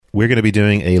We're going to be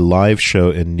doing a live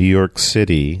show in New York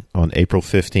City on April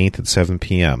 15th at 7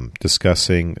 p.m.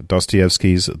 discussing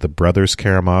Dostoevsky's The Brothers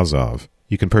Karamazov.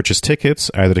 You can purchase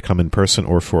tickets either to come in person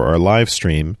or for our live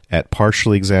stream at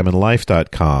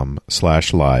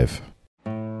partiallyexaminedlife.com/live.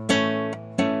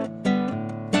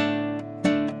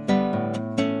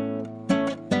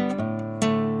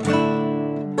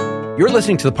 You're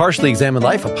listening to The Partially Examined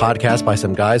Life, a podcast by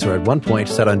some guys who at one point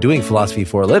set on doing philosophy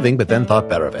for a living, but then thought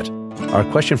better of it. Our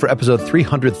question for episode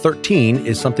 313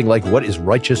 is something like, what is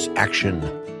righteous action?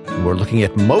 And we're looking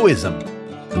at Moism,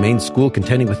 the main school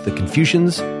contending with the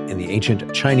Confucians in the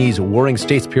ancient Chinese Warring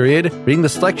States period, reading the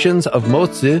selections of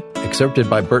Mozi, excerpted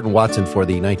by Burton Watson for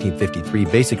the 1953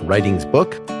 Basic Writings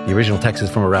book. The original text is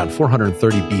from around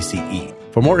 430 BCE.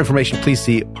 For more information, please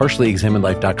see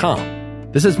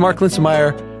partiallyexaminedlife.com. This is Mark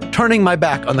Linsenmeyer, turning my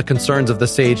back on the concerns of the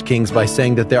Sage Kings by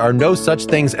saying that there are no such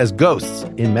things as ghosts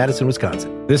in Madison,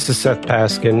 Wisconsin. This is Seth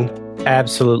Paskin,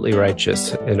 absolutely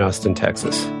righteous in Austin,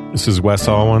 Texas. This is Wes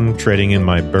Alwan, trading in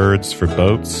my birds for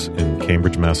boats in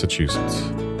Cambridge, Massachusetts.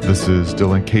 This is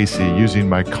Dylan Casey, using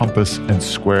my compass and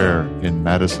square in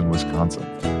Madison, Wisconsin.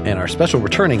 And our special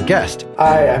returning guest.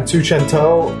 Hi, I'm Tu Chen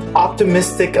To,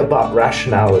 optimistic about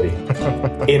rationality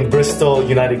in Bristol,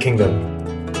 United Kingdom.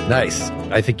 Nice.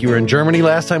 I think you were in Germany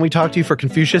last time we talked to you for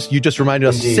Confucius. You just reminded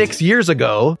us Indeed. 6 years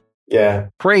ago. Yeah.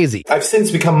 Crazy. I've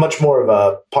since become much more of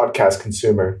a podcast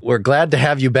consumer. We're glad to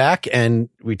have you back, and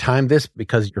we timed this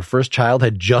because your first child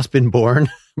had just been born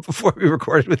before we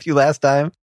recorded with you last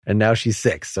time, and now she's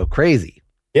 6. So crazy.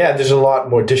 Yeah, there's a lot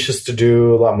more dishes to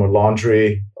do, a lot more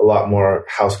laundry, a lot more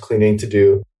house cleaning to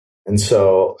do. And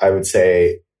so I would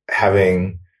say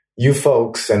having you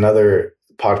folks and other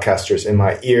podcasters in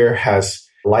my ear has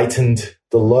lightened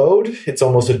the load. It's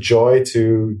almost a joy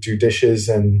to do dishes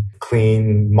and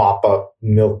clean, mop up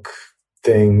milk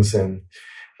things and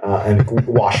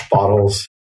wash bottles.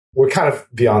 We're kind of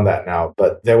beyond that now,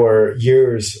 but there were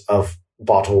years of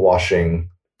bottle washing.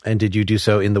 And did you do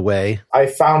so in the way? I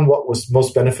found what was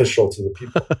most beneficial to the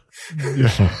people.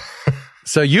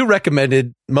 So you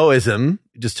recommended Moism,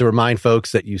 just to remind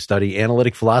folks that you study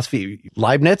analytic philosophy.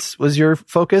 Leibniz was your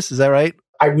focus, is that right?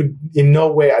 I would in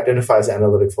no way identify as an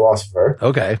analytic philosopher.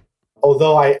 Okay.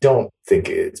 Although I don't think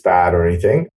it's bad or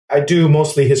anything. I do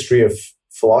mostly history of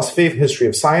philosophy, history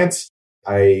of science.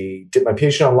 I did my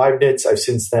PhD on Leibniz. I've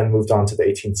since then moved on to the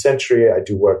 18th century. I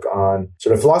do work on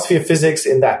sort of philosophy of physics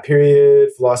in that period,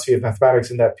 philosophy of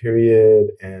mathematics in that period,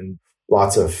 and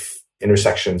lots of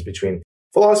intersections between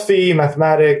philosophy,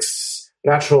 mathematics,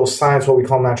 natural science, what we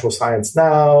call natural science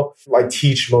now. I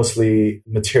teach mostly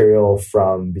material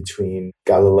from between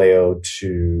Galileo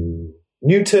to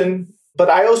Newton.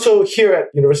 But I also, here at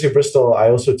University of Bristol,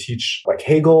 I also teach like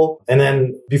Hegel. And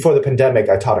then before the pandemic,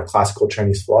 I taught a classical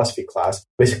Chinese philosophy class,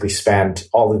 basically spanned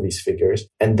all of these figures.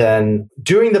 And then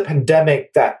during the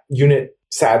pandemic, that unit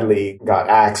sadly got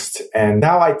axed. And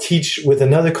now I teach with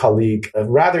another colleague a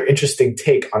rather interesting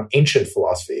take on ancient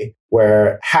philosophy,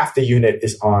 where half the unit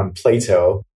is on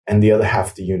Plato and the other half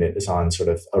of the unit is on sort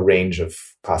of a range of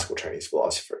classical Chinese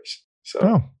philosophers. So,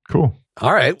 Oh, cool.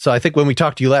 All right. So I think when we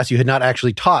talked to you last, you had not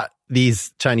actually taught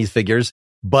these Chinese figures,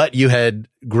 but you had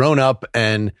grown up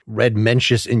and read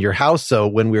Mencius in your house. So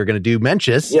when we were going to do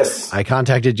Mencius, yes, I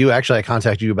contacted you. Actually, I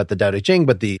contacted you about the Tao Te Ching,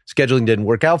 but the scheduling didn't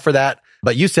work out for that.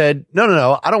 But you said,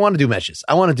 no, I don't want to do Mencius.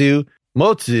 I want to do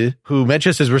Mozi, who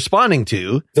Mencius is responding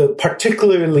to. The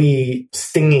particularly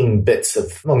stinging bits of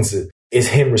Mozi is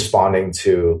him responding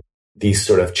to these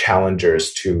sort of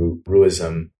challengers to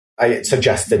Ruism. I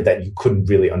suggested that you couldn't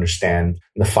really understand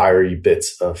the fiery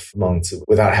bits of Mozi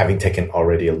without having taken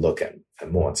already a look at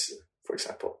Mozi, for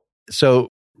example. So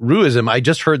Ruism, I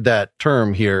just heard that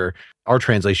term here. Our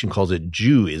translation calls it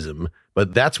Jewism,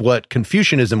 but that's what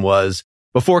Confucianism was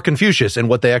before Confucius and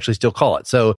what they actually still call it.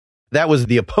 So that was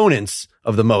the opponents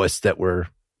of the Moists that we're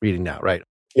reading now, right?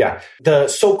 Yeah. The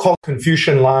so-called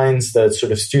Confucian lines, the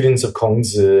sort of students of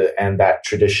Kongzi and that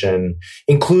tradition,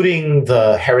 including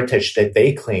the heritage that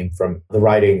they claim from the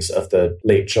writings of the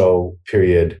late Zhou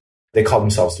period, they call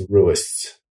themselves the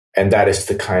Ruists. And that is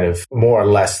the kind of more or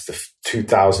less the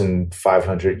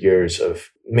 2,500 years of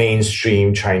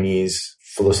mainstream Chinese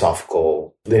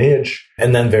philosophical lineage,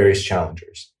 and then various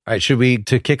challengers. All right. Should we,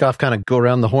 to kick off, kind of go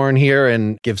around the horn here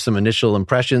and give some initial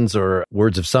impressions or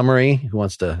words of summary? Who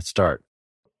wants to start?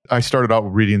 I started out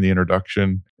reading the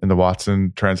introduction in the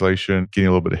Watson translation, getting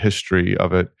a little bit of history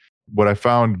of it. What I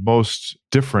found most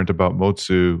different about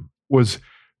Mozi was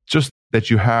just that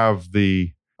you have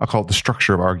I'll call it the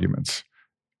structure of arguments.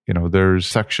 You know, there's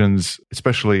sections,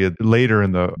 especially later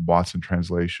in the Watson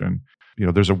translation, you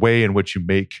know, there's a way in which you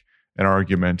make an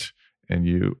argument and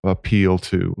you appeal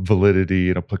to validity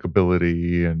and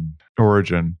applicability and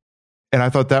origin. And I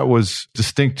thought that was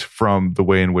distinct from the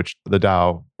way in which the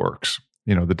Tao works.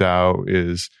 You know, the Tao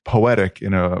is poetic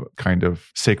in a kind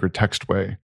of sacred text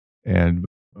way. And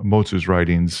Mozi's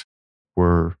writings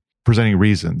were presenting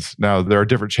reasons. Now, there are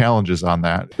different challenges on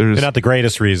that. They're not the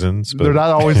greatest reasons. They're not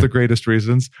always the greatest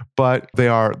reasons, but they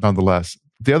are nonetheless.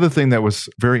 The other thing that was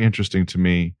very interesting to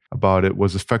me about it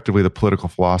was effectively the political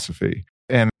philosophy.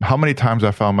 And how many times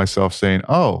I found myself saying,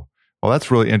 oh, well,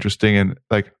 that's really interesting. And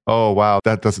like, oh, wow,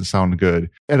 that doesn't sound good.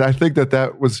 And I think that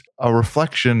that was a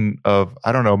reflection of,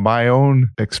 I don't know, my own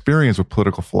experience with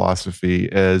political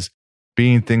philosophy as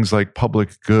being things like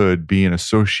public good being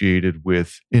associated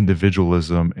with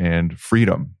individualism and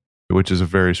freedom, which is a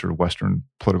very sort of Western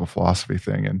political philosophy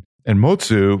thing. And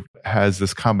Mozi has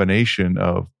this combination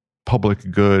of public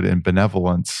good and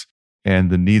benevolence and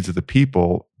the needs of the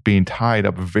people being tied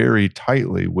up very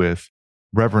tightly with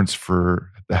reverence for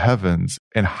the heavens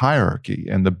and hierarchy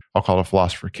and I'll call it a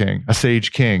philosopher king, a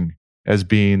sage king, as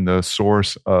being the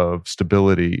source of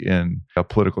stability in a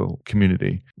political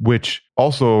community, which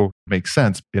also makes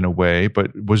sense in a way,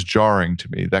 but was jarring to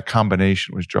me. That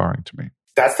combination was jarring to me.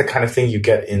 That's the kind of thing you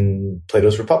get in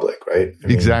Plato's Republic, right?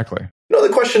 Exactly. The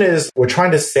question is, we're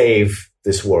trying to save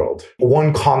this world.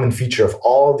 One common feature of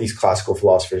all of these classical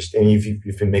philosophers, and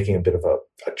you've been making a bit of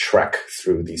a trek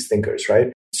through these thinkers,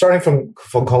 right? Starting from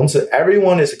Mozi,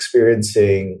 everyone is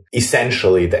experiencing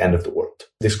essentially the end of the world.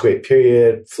 This great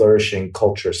period, flourishing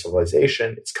culture,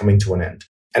 civilization, it's coming to an end.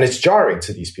 And it's jarring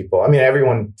to these people. I mean,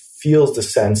 everyone feels the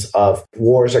sense of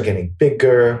wars are getting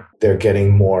bigger, they're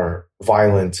getting more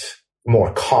violent,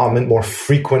 more common, more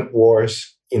frequent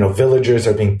wars. Villagers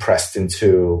are being pressed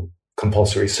into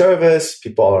compulsory service.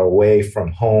 People are away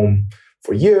from home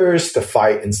for years to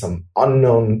fight in some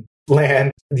unknown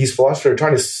land. These philosophers are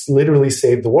trying to literally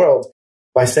save the world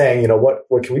by saying,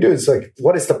 what can we do? It's like,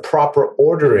 what is the proper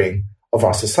ordering of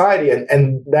our society?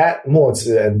 And that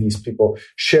Mozi and these people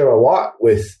share a lot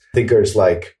with thinkers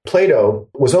like Plato,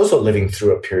 was also living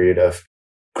through a period of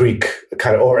Greek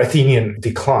or Athenian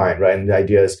decline, right? And the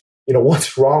idea is,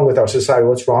 what's wrong with our society?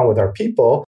 What's wrong with our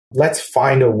people? Let's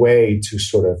find a way to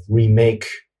sort of remake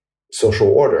social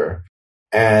order.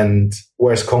 And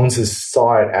whereas Mozi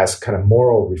saw it as kind of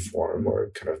moral reform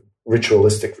or kind of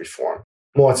ritualistic reform,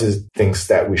 Mozi thinks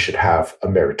that we should have a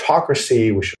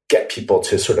meritocracy. We should get people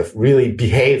to sort of really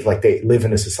behave like they live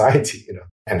in a society,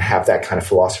 and have that kind of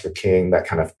philosopher king, that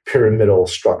kind of pyramidal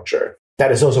structure.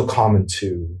 That is also common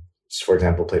to, for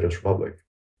example, Plato's Republic.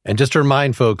 And just to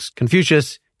remind folks,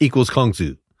 Confucius equals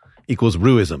Kongzu, equals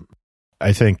Ruism.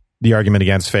 I think the argument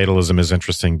against fatalism is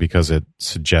interesting because it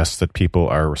suggests that people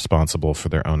are responsible for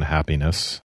their own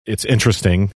happiness. It's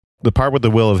interesting. The part with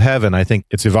the will of heaven, I think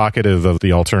it's evocative of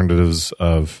the alternatives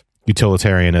of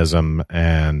utilitarianism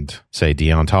and, say,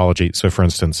 deontology. So, for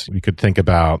instance, we could think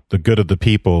about the good of the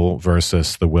people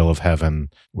versus the will of heaven,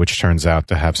 which turns out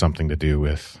to have something to do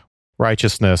with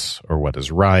righteousness or what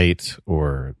is right,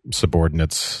 or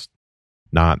subordinates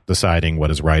not deciding what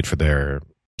is right for their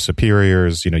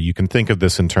superiors. You can think of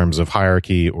this in terms of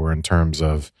hierarchy or in terms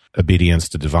of obedience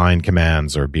to divine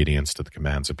commands or obedience to the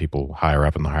commands of people higher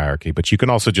up in the hierarchy. But you can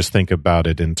also just think about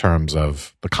it in terms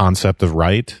of the concept of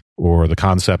right or the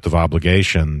concept of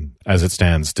obligation as it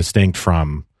stands distinct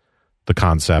from the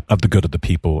concept of the good of the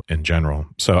people in general.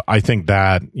 So I think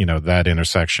that, that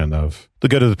intersection of the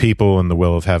good of the people and the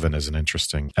will of heaven is an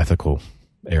interesting ethical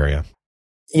area.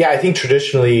 Yeah, I think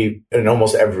traditionally in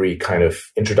almost every kind of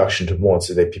introduction to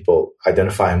Mozi, that people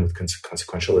identify him with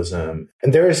consequentialism.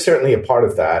 And there is certainly a part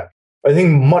of that. But I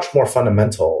think much more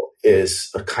fundamental is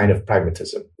a kind of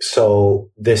pragmatism. So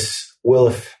this will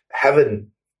of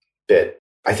heaven bit,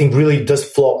 I think, really does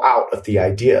flow out of the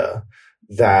idea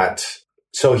that,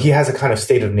 so he has a kind of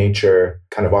state of nature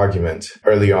kind of argument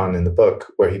early on in the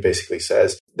book where he basically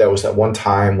says there was at one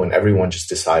time when everyone just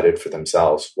decided for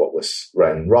themselves what was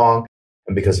right and wrong.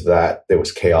 And because of that, there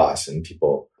was chaos and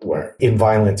people were in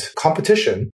violent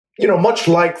competition, much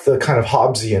like the kind of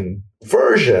Hobbesian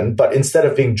version, but instead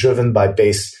of being driven by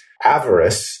base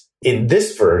avarice, in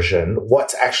this version,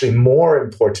 what's actually more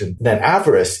important than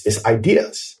avarice is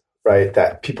ideas, right?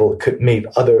 That people could make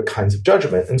other kinds of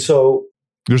judgment. And so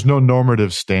there's no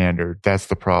normative standard. That's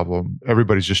the problem.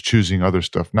 Everybody's just choosing other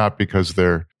stuff, not because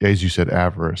they're, as you said,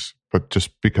 avarice, but just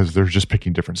because they're just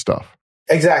picking different stuff.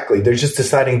 Exactly. They're just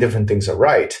deciding different things are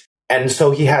right. And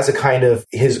so he has a kind of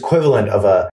his equivalent of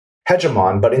a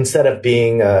hegemon, but instead of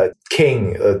being a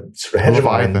king, a sort of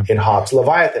hegemon in Hobbes,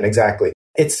 Leviathan, exactly.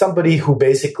 It's somebody who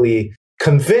basically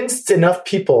convinced enough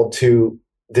people to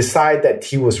decide that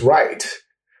he was right,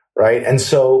 right? And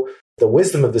so the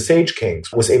wisdom of the Sage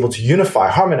Kings was able to unify,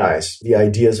 harmonize the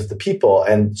ideas of the people.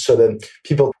 And so then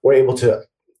people were able to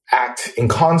act in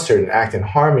concert and act in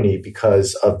harmony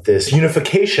because of this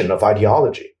unification of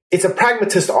ideology. It's a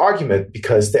pragmatist argument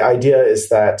because the idea is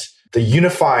that the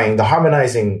unifying, the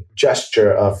harmonizing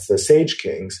gesture of the Sage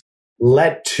Kings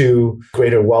led to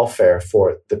greater welfare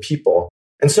for the people.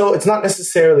 And so it's not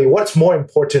necessarily what's more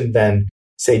important than,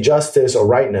 say, justice or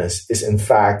rightness is in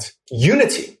fact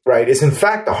unity, right? It's in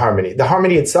fact the harmony. The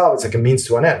harmony itself is like a means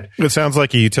to an end. It sounds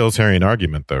like a utilitarian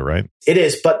argument, though, right? It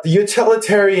is, but the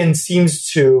utilitarian seems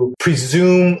to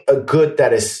presume a good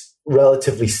that is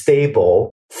relatively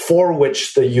stable for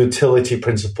which the utility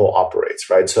principle operates,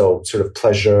 right? So sort of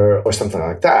pleasure or something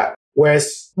like that.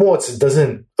 Whereas Mozi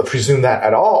doesn't presume that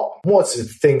at all. Mozi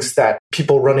thinks that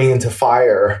people running into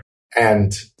fire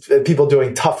and people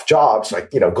doing tough jobs,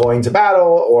 like, going to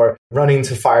battle or running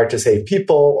to fire to save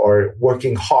people or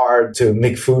working hard to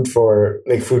make food for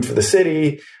the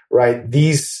city, right?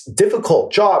 These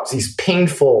difficult jobs, these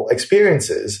painful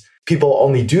experiences, people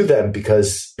only do them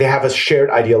because they have a shared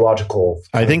ideological.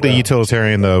 I think the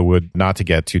utilitarian, though, would, not to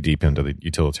get too deep into the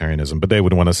utilitarianism, but they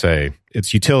would want to say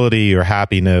it's utility or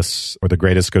happiness or the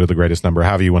greatest good of the greatest number,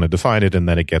 however you want to define it. And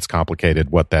then it gets complicated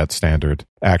what that standard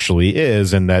actually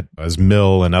is. And that, as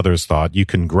Mill and others thought, you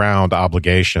can ground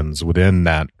obligations within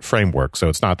that framework. So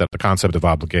it's not that the concept of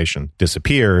obligation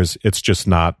disappears. It's just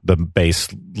not the base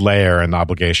layer and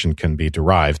obligation can be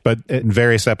derived. But in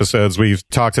various episodes, we've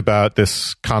talked about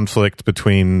this conflict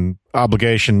between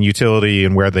obligation, utility,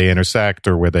 and where they intersect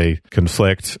or where they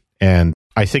conflict. And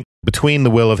I think between the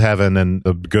will of heaven and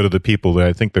the good of the people,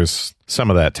 I think there's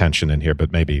some of that tension in here,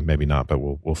 but maybe not, but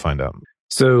we'll find out.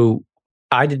 So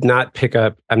I did not pick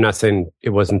up, I'm not saying it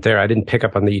wasn't there, I didn't pick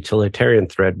up on the utilitarian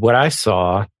thread. What I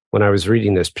saw when I was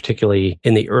reading this, particularly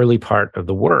in the early part of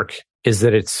the work, is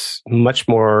that it's much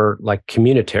more like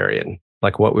communitarian,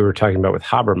 like what we were talking about with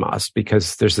Habermas,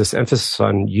 because there's this emphasis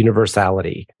on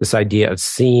universality, this idea of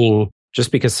seeing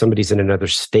just because somebody's in another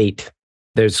state.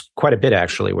 There's quite a bit,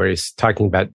 actually, where he's talking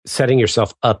about setting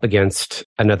yourself up against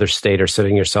another state or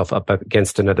setting yourself up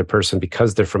against another person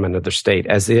because they're from another state,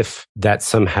 as if that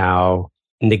somehow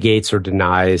negates or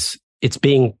denies its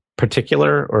being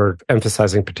particular or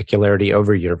emphasizing particularity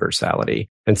over universality.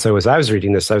 And so as I was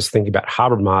reading this, I was thinking about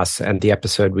Habermas and the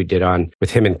episode we did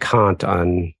with him and Kant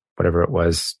on whatever it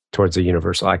was, towards a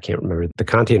universal, I can't remember the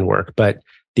Kantian work, but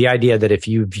the idea that if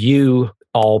you view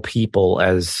all people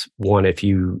as one, if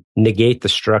you negate the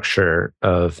structure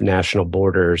of national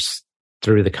borders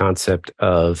through the concept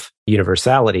of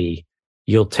universality,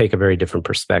 you'll take a very different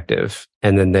perspective.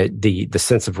 And then the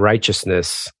sense of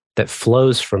righteousness that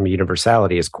flows from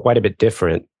universality is quite a bit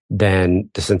different than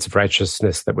the sense of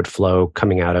righteousness that would flow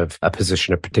coming out of a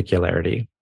position of particularity.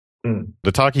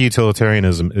 The talk of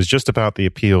utilitarianism is just about the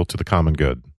appeal to the common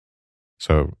good.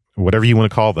 So whatever you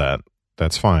want to call that,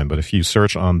 that's fine. But if you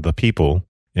search on the people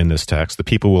in this text, the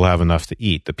people will have enough to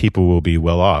eat. The people will be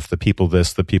well off. The people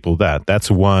this, the people that.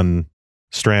 That's one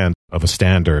strand of a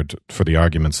standard for the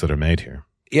arguments that are made here.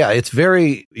 Yeah, it's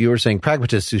very, you were saying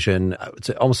pragmatist, Sushan, it's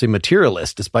almost a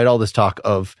materialist. Despite all this talk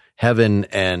of heaven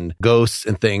and ghosts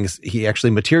and things, he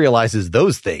actually materializes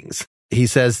those things. He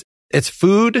says it's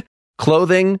food,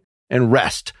 clothing, and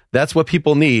rest. That's what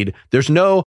people need. There's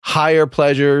no higher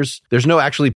pleasures. There's no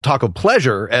actually talk of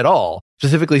pleasure at all.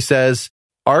 Specifically says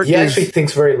art He actually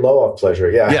thinks very low of pleasure,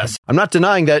 yeah. Yes. I'm not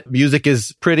denying that music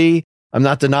is pretty. I'm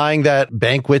not denying that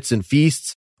banquets and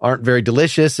feasts aren't very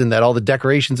delicious and that all the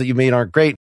decorations that you made aren't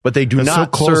great, but they do and not so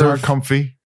clothes serve... aren't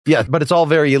comfy. Yeah, but it's all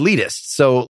very elitist.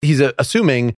 So he's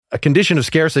assuming a condition of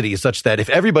scarcity such that if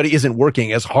everybody isn't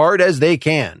working as hard as they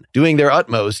can, doing their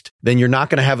utmost, then you're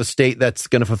not going to have a state that's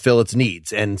going to fulfill its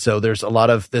needs. And so there's a lot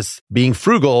of this being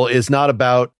frugal is not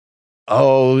about,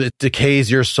 oh, it decays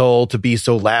your soul to be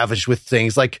so lavish with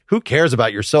things. Like, who cares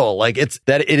about your soul? Like, it's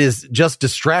that it is just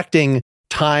distracting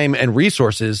time and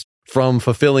resources from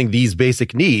fulfilling these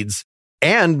basic needs.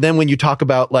 And then when you talk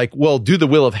about like, well, do the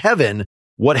will of heaven,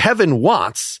 what heaven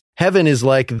wants, heaven is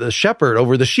like the shepherd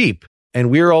over the sheep.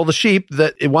 And we're all the sheep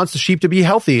that it wants the sheep to be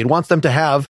healthy. It wants them to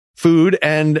have food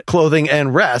and clothing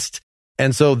and rest.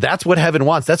 And so that's what heaven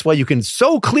wants. That's why you can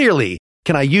so clearly,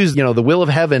 can I use, the will of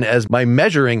heaven as my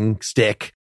measuring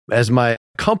stick, as my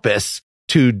compass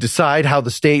to decide how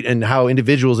the state and how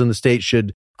individuals in the state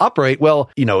should operate. Well,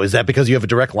 is that because you have a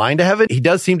direct line to heaven? He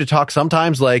does seem to talk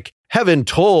sometimes like heaven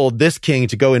told this king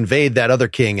to go invade that other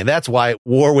king, and that's why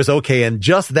war was okay in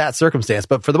just that circumstance.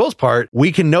 But for the most part,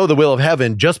 we can know the will of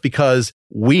heaven just because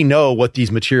we know what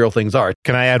these material things are.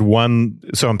 Can I add one?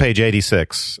 So on page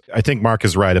 86, I think Mark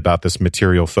is right about this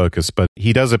material focus, but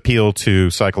he does appeal to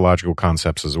psychological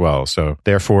concepts as well. So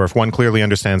therefore, if one clearly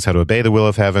understands how to obey the will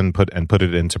of heaven put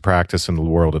it into practice in the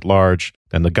world at large,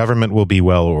 then the government will be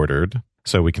well ordered.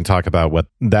 So we can talk about what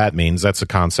that means. That's a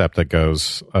concept that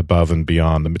goes above and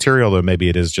beyond the material, though maybe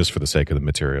it is just for the sake of the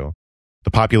material.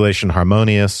 The population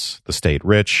harmonious, the state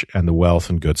rich, and the wealth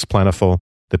and goods plentiful.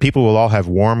 The people will all have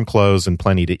warm clothes and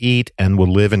plenty to eat, and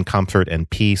will live in comfort and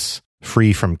peace,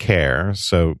 free from care.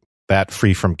 So that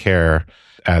free from care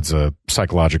adds a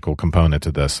psychological component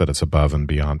to this, that it's above and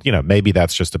beyond. Maybe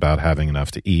that's just about having enough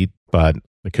to eat, but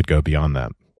it could go beyond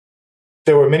that.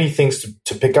 There were many things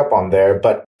to pick up on there,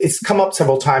 but it's come up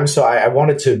several times. So I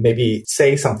wanted to maybe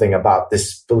say something about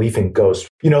this belief in ghosts.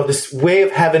 This way of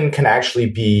heaven can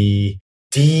actually be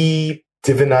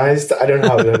divinized. I don't know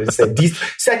how to say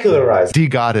secularized.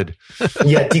 De-godded.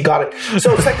 Yeah, de-godded.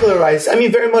 So secularized,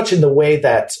 very much in the way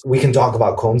that we can talk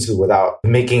about Konzu without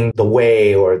making the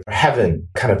way or heaven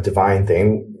kind of divine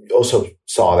thing. We also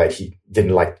saw that he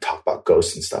didn't like to talk about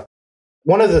ghosts and stuff.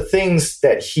 One of the things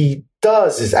that he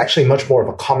does is actually much more of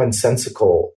a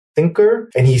commonsensical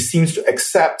thinker, and he seems to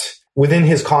accept within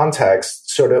his context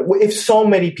sort of, if so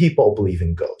many people believe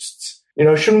in ghosts,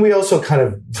 shouldn't we also kind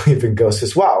of believe in ghosts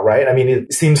as well, right?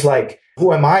 It seems like,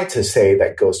 who am I to say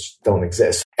that ghosts don't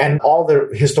exist? And all the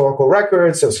historical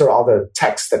records and sort of all the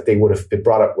texts that they would have been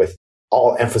brought up with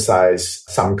all emphasize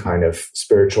some kind of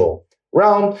spiritual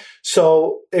realm.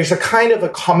 So there's a kind of a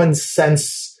common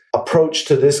sense approach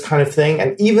to this kind of thing,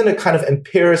 and even a kind of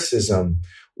empiricism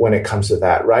when it comes to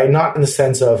that, right? Not in the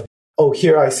sense of, oh,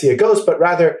 here I see a ghost, but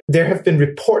rather there have been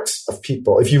reports of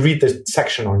people. If you read the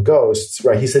section on ghosts,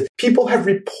 right, he said, people have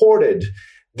reported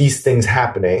these things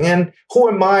happening. And who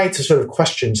am I to sort of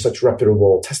question such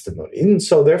reputable testimony? And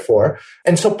so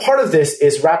part of this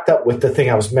is wrapped up with the thing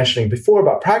I was mentioning before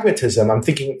about pragmatism. I'm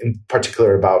thinking in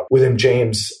particular about William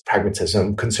James'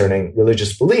 pragmatism concerning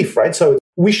religious belief, right? So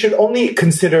we should only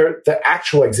consider the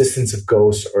actual existence of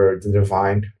ghosts or the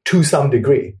divine to some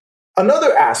degree.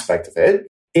 Another aspect of it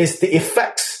is the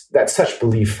effects that such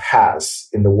belief has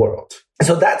in the world.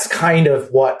 So that's kind of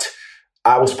what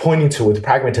I was pointing to with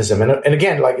pragmatism. And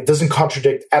again, it doesn't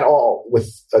contradict at all with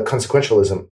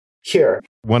consequentialism here.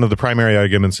 One of the primary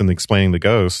arguments in explaining the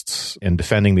ghosts and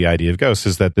defending the idea of ghosts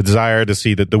is that the desire to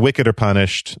see that the wicked are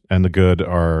punished and the good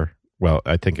are, well,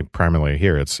 I think primarily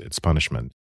here it's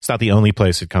punishment. It's not the only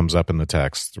place it comes up in the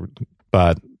text,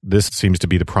 but this seems to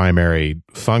be the primary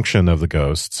function of the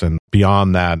ghosts. And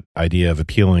beyond that idea of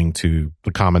appealing to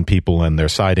the common people and their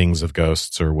sightings of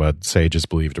ghosts or what sages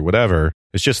believed or whatever,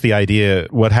 it's just the idea,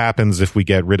 what happens if we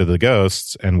get rid of the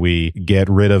ghosts and we get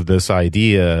rid of this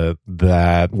idea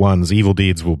that one's evil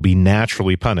deeds will be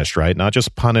naturally punished, right? Not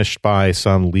just punished by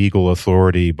some legal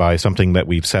authority, by something that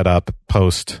we've set up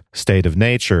post state of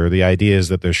nature. The idea is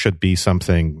that there should be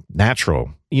something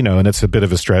natural, and it's a bit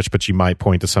of a stretch, but you might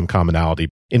point to some commonality.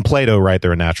 In Plato, right,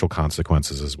 there are natural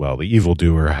consequences as well. The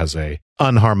evildoer has a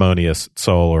unharmonious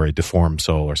soul or a deformed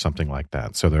soul or something like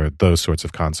that. So there are those sorts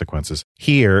of consequences.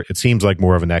 Here, it seems like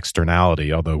more of an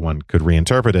externality, although one could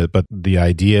reinterpret it. But the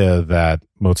idea that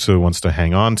Mozi wants to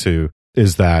hang on to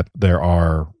is that there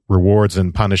are rewards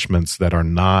and punishments that are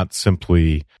not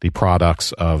simply the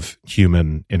products of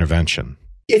human intervention.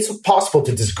 It's possible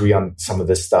to disagree on some of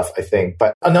this stuff, I think.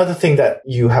 But another thing that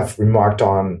you have remarked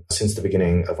on since the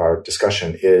beginning of our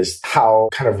discussion is how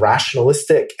kind of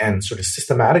rationalistic and sort of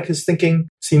systematic his thinking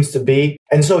seems to be.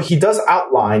 And so he does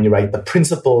outline, right, the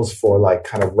principles for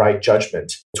kind of right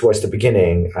judgment towards the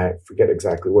beginning. I forget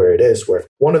exactly where it is, where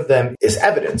one of them is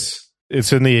evidence.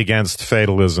 It's in the against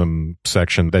fatalism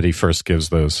section that he first gives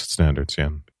those standards, yeah.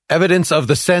 Evidence of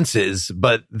the senses,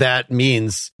 but that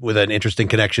means, with an interesting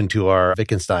connection to our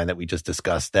Wittgenstein that we just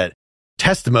discussed, that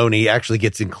testimony actually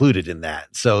gets included in that.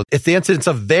 So it's the incidence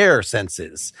of their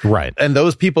senses. Right. And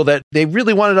those people that they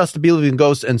really wanted us to believe in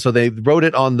ghosts, and so they wrote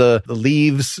it on the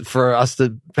leaves for us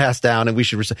to pass down, and we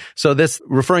should... So this,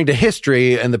 referring to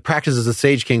history and the practices of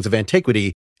sage kings of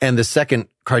antiquity, and the second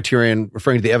criterion,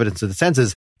 referring to the evidence of the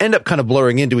senses, end up kind of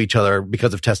blurring into each other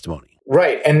because of testimony.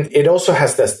 Right. And it also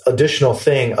has this additional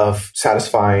thing of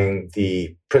satisfying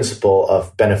the principle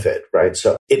of benefit, right?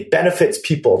 So it benefits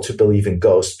people to believe in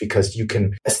ghosts because you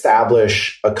can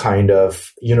establish a kind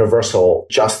of universal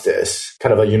justice,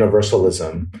 kind of a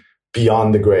universalism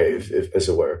beyond the grave, as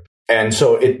it were. And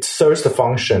so it serves the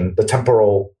function, the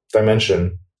temporal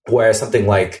dimension Whereas something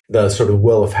like the sort of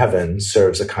will of heaven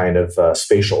serves a kind of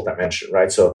spatial dimension,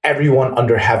 right? So everyone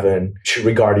under heaven should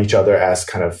regard each other as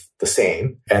kind of the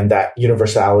same. And that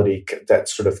universality, that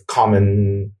sort of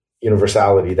common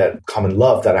universality, that common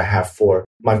love that I have for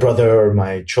my brother or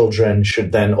my children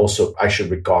I should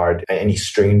regard any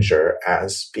stranger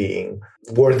as being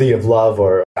worthy of love,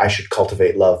 or I should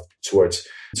cultivate love towards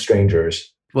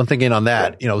strangers. One thing in on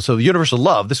that, so universal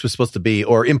love, this was supposed to be,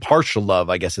 or impartial love,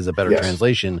 I guess is a better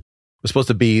translation, was supposed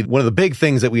to be one of the big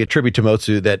things that we attribute to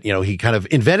Mozi, that, he kind of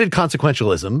invented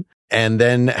consequentialism and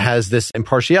then has this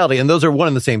impartiality. And those are one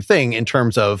and the same thing in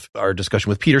terms of our discussion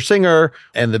with Peter Singer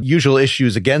and the usual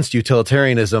issues against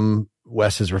utilitarianism.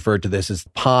 Wes has referred to this as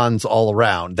pawns all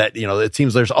around, that, it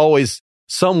seems there's always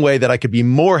some way that I could be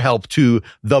more help to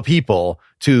the people,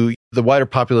 to the wider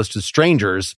populace, to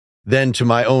strangers, than to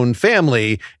my own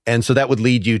family. And so that would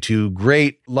lead you to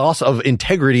great loss of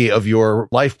integrity of your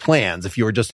life plans if you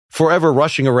were just forever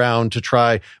rushing around to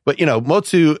try. But,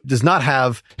 Mozi does not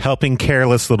have helping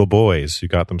careless little boys who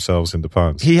got themselves into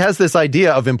ponds. He has this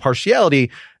idea of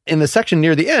impartiality in the section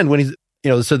near the end when he's,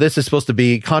 so this is supposed to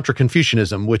be contra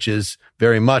Confucianism, which is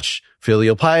very much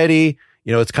filial piety.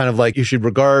 It's kind of like you should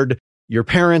regard your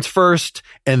parents first,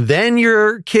 and then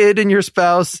your kid and your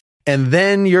spouse, and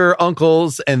then your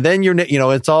uncles, and then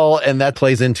it's all, and that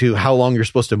plays into how long you're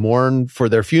supposed to mourn for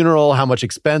their funeral, how much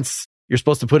expense you're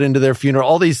supposed to put into their funeral,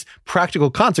 all these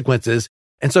practical consequences.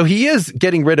 And so he is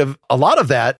getting rid of a lot of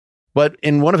that. But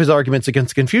in one of his arguments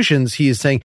against Confucians, he is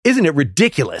saying, isn't it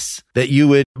ridiculous that you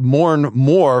would mourn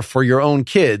more for your own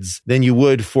kids than you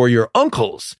would for your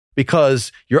uncles?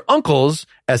 Because your uncles,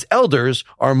 as elders,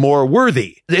 are more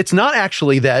worthy. It's not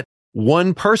actually that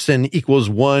one person equals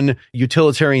one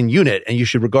utilitarian unit, and you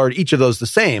should regard each of those the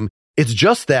same. It's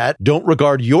just that don't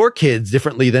regard your kids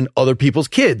differently than other people's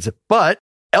kids. But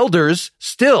elders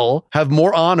still have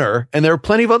more honor, and there are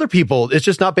plenty of other people. It's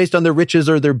just not based on their riches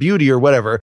or their beauty or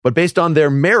whatever, but based on their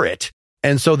merit.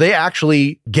 And so they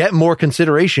actually get more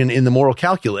consideration in the moral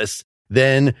calculus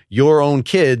than your own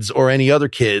kids or any other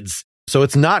kids. So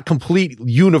it's not complete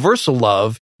universal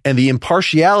love, and the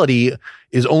impartiality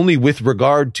is only with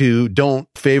regard to don't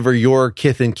favor your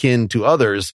kith and kin to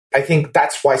others. I think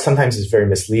that's why sometimes it's very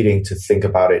misleading to think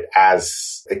about it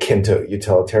as akin to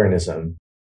utilitarianism,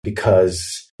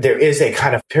 because there is a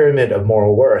kind of pyramid of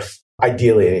moral worth,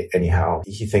 ideally anyhow.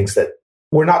 He thinks that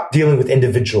we're not dealing with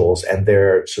individuals and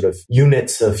their sort of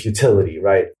units of utility,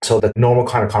 right? So the normal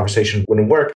kind of conversation wouldn't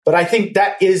work. But I think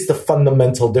that is the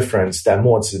fundamental difference that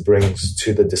Mozi brings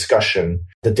to the discussion.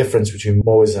 The difference between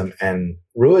Moism and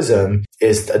Ruism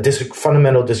is a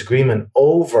fundamental disagreement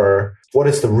over what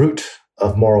is the root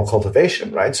of moral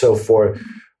cultivation, right? So for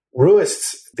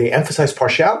Ruists, they emphasize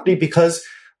partiality because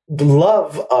the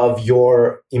love of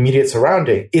your immediate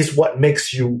surrounding is what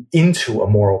makes you into a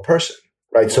moral person.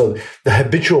 Right. So the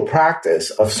habitual practice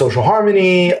of social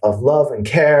harmony, of love and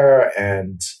care,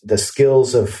 and the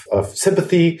skills of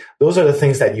sympathy, those are the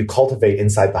things that you cultivate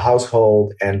inside the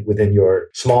household and within your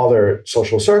smaller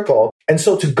social circle. And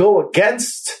so to go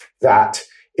against that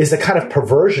is a kind of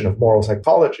perversion of moral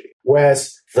psychology.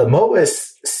 Whereas the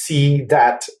Moists see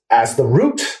that as the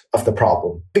root of the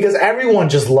problem, because everyone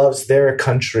just loves their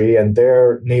country and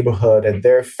their neighborhood and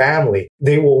their family.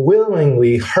 They will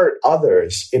willingly hurt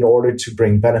others in order to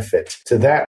bring benefit to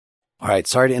them. All right,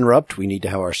 sorry to interrupt. We need to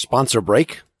have our sponsor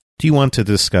break. Do you want to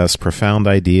discuss profound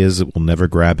ideas that will never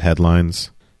grab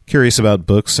headlines? Curious about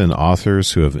books and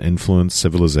authors who have influenced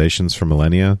civilizations for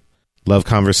millennia? Love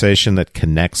conversation that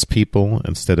connects people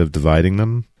instead of dividing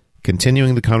them?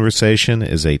 Continuing the Conversation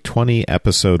is a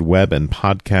 20-episode web and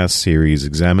podcast series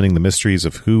examining the mysteries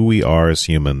of who we are as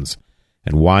humans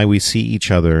and why we see each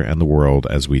other and the world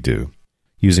as we do.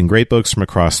 Using great books from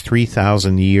across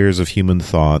 3,000 years of human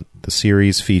thought, the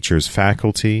series features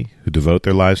faculty who devote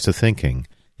their lives to thinking,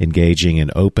 engaging in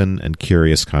open and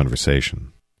curious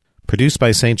conversation. Produced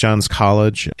by St. John's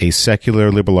College, a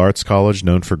secular liberal arts college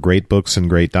known for great books and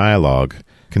great dialogue,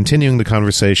 Continuing the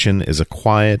Conversation is a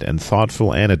quiet and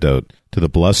thoughtful antidote to the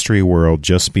blustery world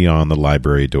just beyond the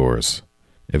library doors.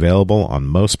 Available on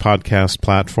most podcast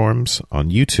platforms, on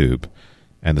YouTube,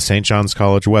 and the St. John's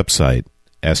College website,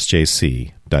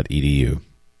 sjc.edu.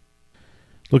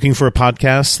 Looking for a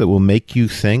podcast that will make you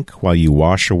think while you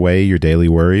wash away your daily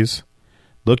worries?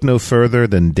 Look no further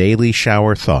than Daily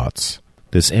Shower Thoughts.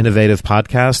 This innovative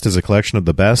podcast is a collection of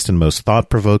the best and most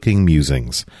thought-provoking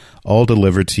musings, all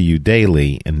delivered to you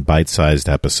daily in bite-sized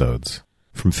episodes.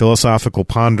 From philosophical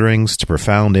ponderings to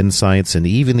profound insights and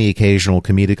even the occasional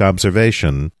comedic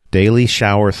observation, Daily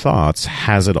Shower Thoughts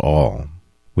has it all.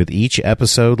 With each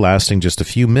episode lasting just a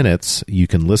few minutes, you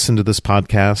can listen to this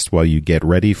podcast while you get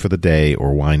ready for the day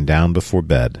or wind down before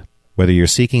bed. Whether you're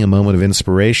seeking a moment of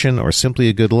inspiration or simply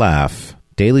a good laugh,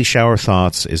 Daily Shower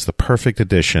Thoughts is the perfect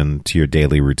addition to your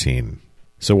daily routine.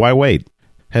 So why wait?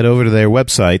 Head over to their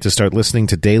website to start listening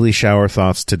to Daily Shower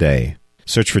Thoughts today.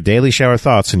 Search for Daily Shower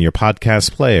Thoughts in your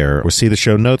podcast player or see the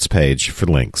show notes page for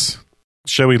links.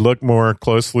 Shall we look more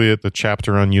closely at the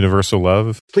chapter on universal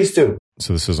love? Please do.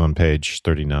 So this is on page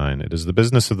 39. It is the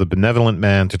business of the benevolent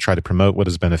man to try to promote what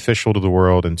is beneficial to the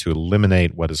world and to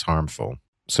eliminate what is harmful.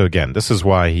 So again, this is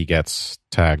why he gets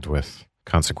tagged with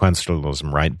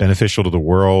consequentialism, right? Beneficial to the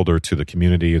world or to the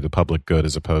community or the public good,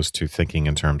 as opposed to thinking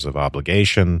in terms of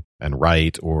obligation and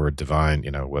right or divine,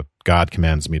 what God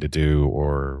commands me to do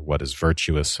or what is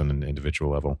virtuous on an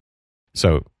individual level.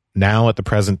 So now at the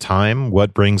present time,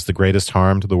 what brings the greatest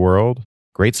harm to the world?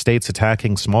 Great states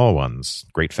attacking small ones,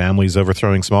 great families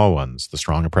overthrowing small ones, the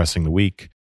strong oppressing the weak,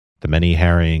 the many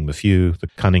harrying the few, the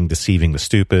cunning deceiving the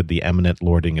stupid, the eminent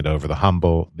lording it over the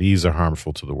humble. These are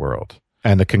harmful to the world.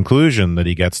 And the conclusion that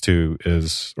he gets to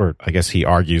is, or I guess he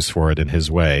argues for it in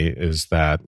his way, is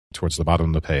that, towards the bottom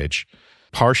of the page,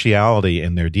 partiality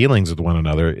in their dealings with one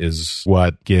another is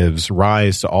what gives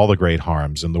rise to all the great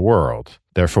harms in the world.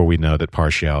 Therefore, we know that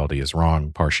partiality is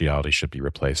wrong. Partiality should be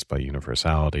replaced by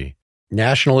universality.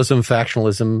 Nationalism,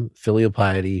 factionalism, filial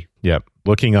piety. Yep.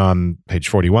 Looking on page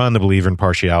 41, the believer in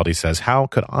partiality says, how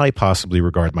could I possibly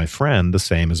regard my friend the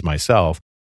same as myself?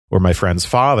 Or my friend's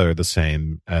father the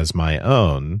same as my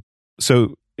own?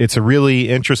 So it's a really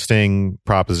interesting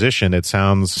proposition. It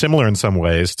sounds similar in some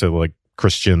ways to like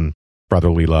Christian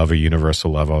brotherly love or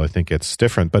universal love. I think it's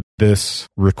different. But this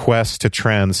request to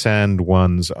transcend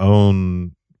one's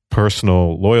own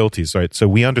personal loyalties, right? So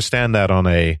we understand that on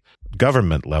a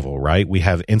government level, right? We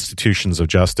have institutions of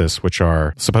justice which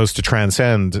are supposed to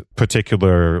transcend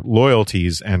particular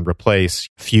loyalties and replace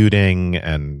feuding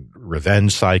and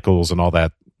revenge cycles and all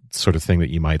that sort of thing that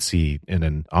you might see in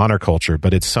an honor culture,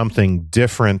 but it's something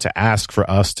different to ask for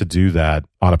us to do that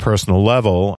on a personal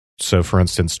level. So, for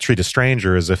instance, treat a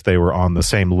stranger as if they were on the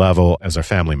same level as our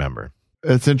family member.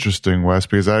 It's interesting, Wes,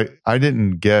 because I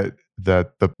didn't get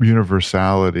that the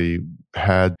universality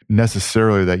had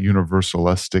necessarily that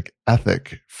universalistic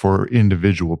ethic for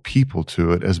individual people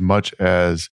to it, as much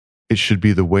as it should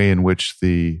be the way in which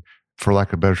for lack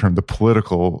of a better term, the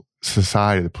political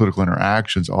society, the political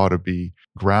interactions ought to be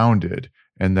grounded,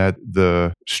 and that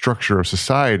the structure of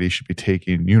society should be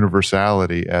taking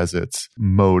universality as its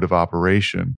mode of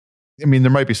operation. I mean,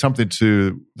 there might be something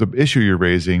to the issue you're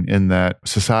raising in that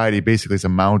society basically is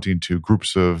amounting to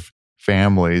groups of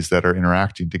families that are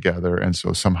interacting together. And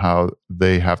so somehow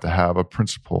they have to have a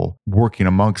principle working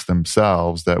amongst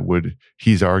themselves that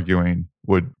he's arguing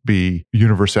would be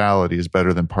universality is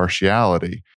better than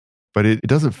partiality. But it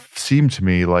doesn't seem to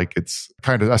me like it's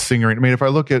kind of a singering. I mean, if I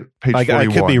look at page 41.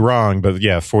 I could be wrong, but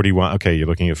yeah, 41. Okay, you're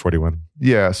looking at 41.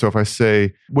 Yeah, so if I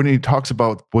say, when he talks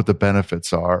about what the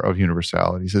benefits are of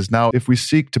universality, he says, now, if we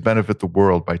seek to benefit the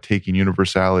world by taking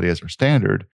universality as our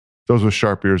standard, those with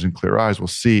sharp ears and clear eyes will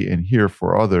see and hear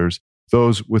for others.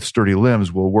 Those with sturdy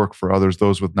limbs will work for others.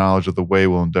 Those with knowledge of the way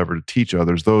will endeavor to teach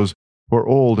others. Those who are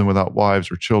old and without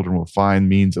wives or children will find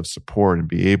means of support and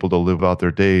be able to live out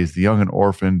their days. The young and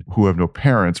orphaned who have no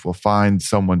parents will find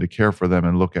someone to care for them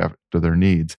and look after their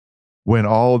needs. When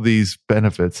all of these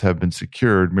benefits have been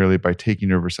secured merely by taking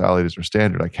universality as their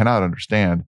standard, I cannot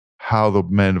understand how the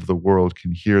men of the world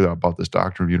can hear about this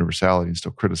doctrine of universality and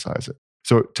still criticize it.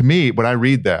 So to me, when I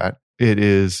read that, it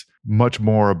is much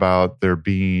more about there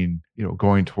being,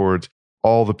 going towards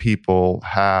all the people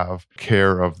have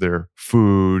care of their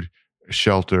food,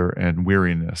 shelter, and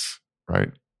weariness, right?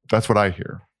 That's what I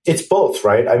hear. It's both,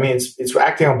 right? I mean, it's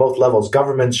acting on both levels.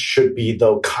 Governments should be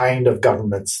the kind of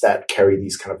governments that carry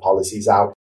these kind of policies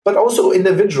out. But also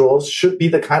individuals should be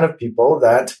the kind of people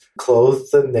that clothe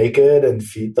the naked and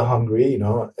feed the hungry.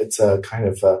 It's a kind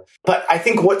of but I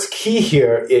think what's key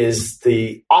here is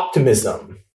the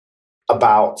optimism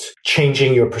about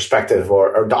changing your perspective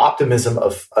or the optimism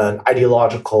of an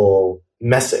ideological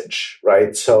message,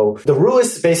 right? So the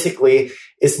Ruist basically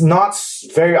is not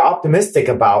very optimistic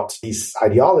about these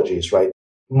ideologies, right?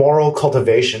 Moral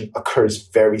cultivation occurs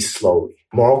very slowly.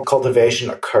 Moral cultivation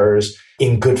occurs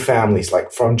in good families,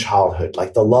 like from childhood,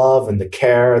 like the love and the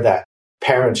care that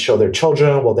parents show their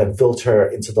children will then filter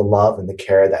into the love and the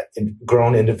care that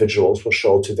grown individuals will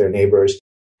show to their neighbors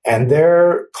and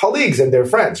their colleagues and their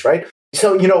friends, right?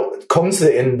 So,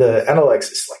 Kongzi in the Analects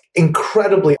is like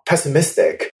incredibly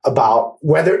pessimistic about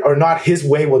whether or not his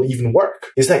way will even work.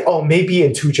 He's like, maybe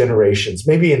in 2 generations,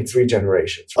 maybe in 3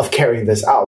 generations of carrying this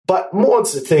out. But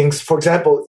Mozi thinks, for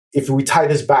example, if we tie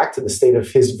this back to the state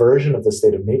of his version of the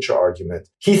state of nature argument,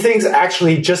 he thinks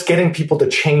actually just getting people to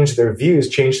change their views,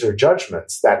 change their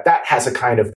judgments, that has a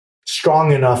kind of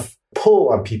strong enough pull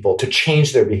on people to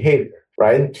change their behavior,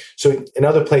 right? So in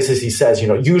other places, he says,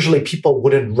 usually people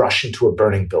wouldn't rush into a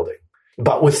burning building.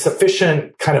 But with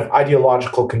sufficient kind of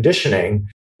ideological conditioning,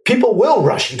 people will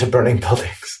rush into burning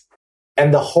buildings.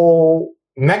 And the whole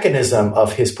mechanism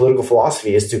of his political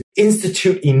philosophy is to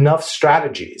institute enough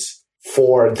strategies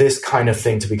for this kind of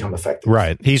thing to become effective.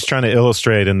 Right. He's trying to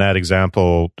illustrate in that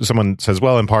example, someone says,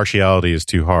 well, impartiality is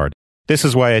too hard. This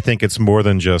is why I think it's more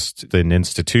than just an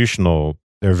institutional.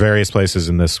 There are various places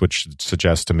in this which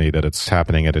suggest to me that it's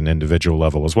happening at an individual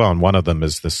level as well. And one of them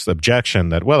is this objection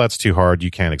that, well, that's too hard. You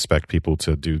can't expect people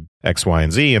to do X, Y,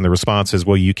 and Z. And the response is,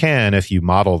 well, you can if you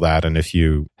model that and if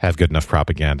you have good enough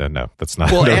propaganda. No, that's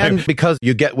not. Well, and because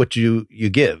you get what you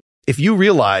give. If you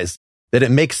realize that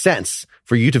it makes sense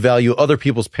for you to value other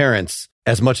people's parents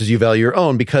as much as you value your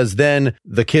own, because then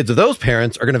the kids of those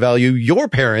parents are going to value your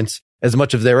parents as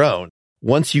much of their own.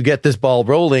 Once you get this ball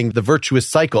rolling, the virtuous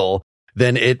cycle,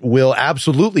 then it will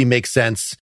absolutely make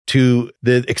sense to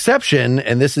the exception.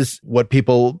 And this is what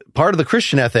part of the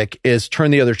Christian ethic is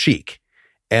turn the other cheek.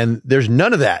 And there's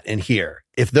none of that in here.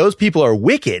 If those people are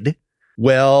wicked,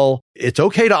 well, it's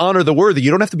okay to honor the worthy.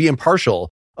 You don't have to be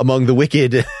impartial among the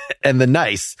wicked and the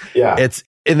nice. Yeah. It's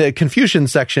in the Confucian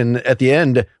section at the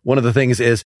end. One of the things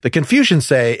is the Confucians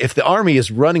say, if the army is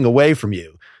running away from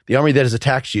you, the army that has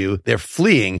attacked you, they're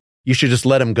fleeing, you should just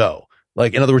let them go.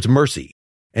 Like, in other words, mercy.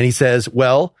 And he says,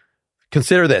 well,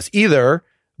 consider this. Either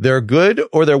they're good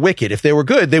or they're wicked. If they were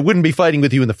good, they wouldn't be fighting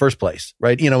with you in the first place,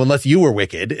 right? Unless you were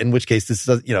wicked, in which case this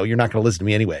is, you're not going to listen to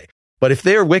me anyway. But if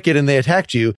they're wicked and they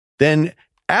attacked you, then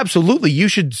absolutely you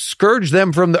should scourge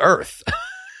them from the earth.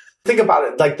 Think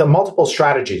about it, like the multiple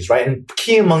strategies, right? And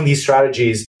key among these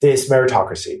strategies is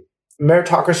meritocracy.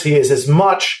 Meritocracy is as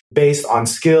much based on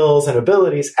skills and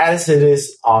abilities as it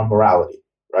is on morality,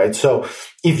 right? So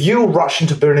if you rush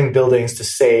into burning buildings to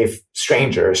save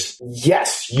strangers,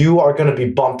 yes, you are going to be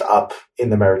bumped up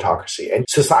in the meritocracy and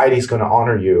society is going to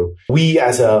honor you. We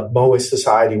as a Mozi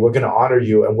society, we're going to honor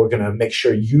you and we're going to make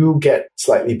sure you get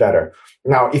slightly better.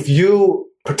 Now, if you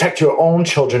protect your own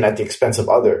children at the expense of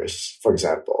others, for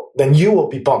example, then you will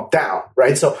be bumped down,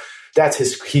 right? So that's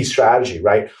his key strategy,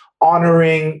 right?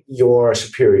 Honoring your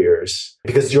superiors,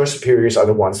 because your superiors are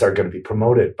the ones that are going to be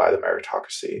promoted by the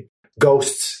meritocracy.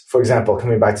 Ghosts, for example,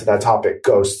 coming back to that topic,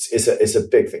 ghosts is a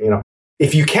big thing.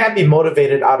 If you can't be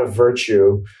motivated out of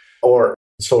virtue or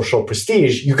social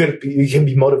prestige, you can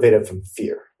be motivated from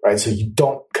fear, right? So you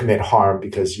don't commit harm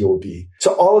because you'll be.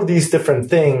 So all of these different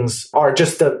things are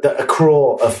just the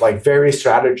accrual of like various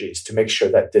strategies to make sure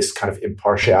that this kind of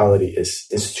impartiality is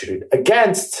instituted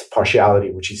against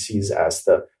partiality, which he sees as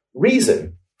the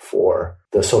reason for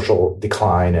the social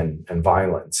decline and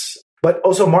violence. But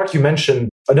also, Mark, you mentioned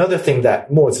another thing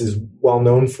that Mozi is well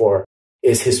known for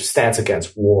is his stance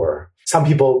against war. Some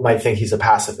people might think he's a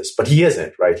pacifist, but he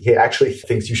isn't, right? He actually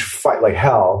thinks you should fight like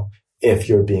hell if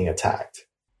you're being attacked.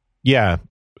 Yeah.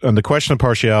 On the question of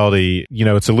partiality,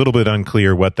 it's a little bit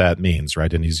unclear what that means,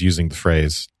 right? And he's using the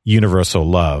phrase universal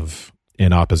love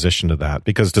in opposition to that.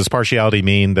 Because does partiality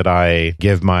mean that I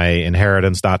give my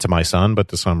inheritance not to my son, but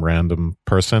to some random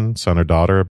person, son or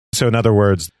daughter? So in other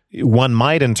words, one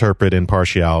might interpret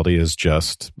impartiality as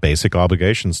just basic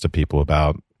obligations to people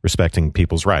about respecting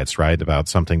people's rights, right? About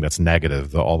something that's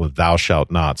negative, all the thou shalt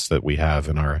nots that we have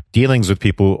in our dealings with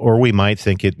people. Or we might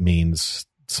think it means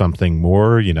something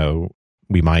more,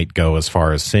 we might go as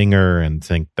far as Singer and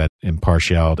think that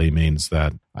impartiality means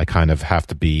that I kind of have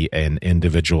to be an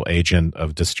individual agent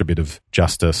of distributive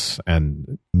justice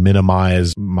and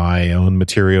minimize my own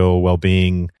material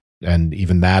well-being and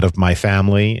even that of my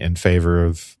family in favor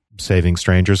of saving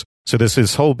strangers. So there's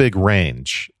this whole big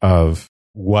range of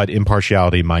what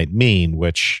impartiality might mean,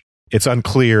 which it's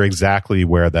unclear exactly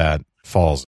where that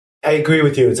falls. I agree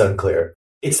with you. It's unclear.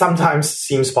 It sometimes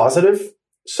seems positive.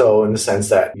 So in the sense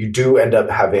that you do end up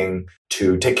having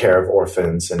to take care of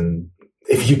orphans, and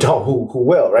if you don't, who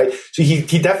will, right? So he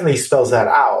definitely spells that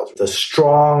out. The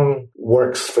strong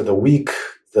works for the weak,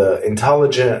 the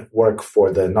intelligent work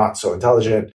for the not so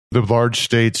intelligent. The large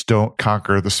states don't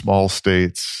conquer the small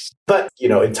states. But,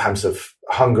 in times of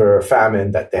hunger or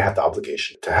famine, that they have the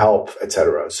obligation to help,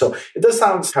 etc. So it does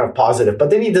sound kind of positive, but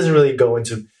then he doesn't really go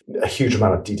into a huge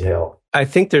amount of detail. I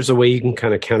think there's a way you can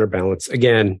kind of counterbalance.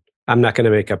 Again, I'm not going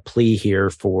to make a plea here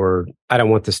I don't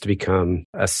want this to become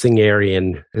a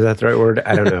Singerian. Is that the right word?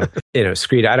 I don't know.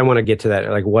 Screed. I don't want to get to that.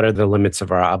 Like, what are the limits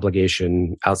of our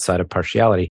obligation outside of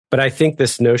partiality? But I think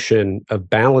this notion of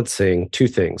balancing two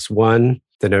things. One,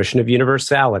 the notion of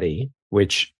universality,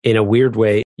 which in a weird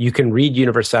way, you can read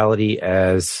universality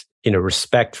as,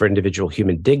 respect for individual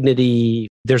human dignity.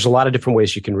 There's a lot of different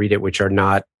ways you can read it, which are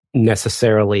not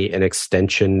necessarily an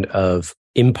extension of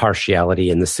impartiality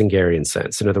in the Singerian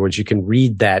sense. In other words, you can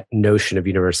read that notion of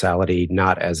universality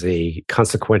not as a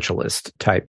consequentialist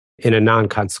type, in a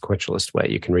non-consequentialist way.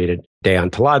 You can read it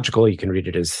deontological. You can read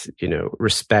it as,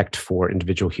 respect for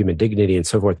individual human dignity and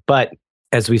so forth. But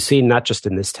as we've seen, not just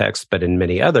in this text, but in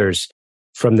many others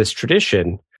from this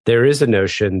tradition, there is a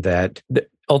notion that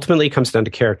ultimately comes down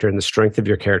to character, and the strength of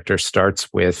your character starts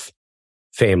with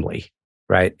family,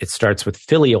 right? It starts with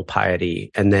filial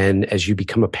piety. And then as you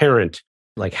become a parent,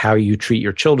 like how you treat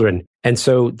your children. And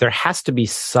so there has to be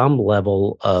some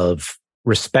level of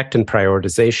respect and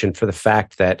prioritization for the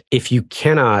fact that if you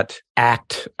cannot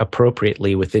act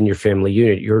appropriately within your family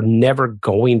unit, you're never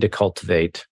going to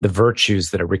cultivate the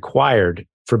virtues that are required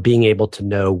for being able to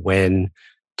know when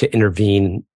to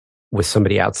intervene with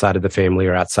somebody outside of the family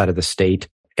or outside of the state.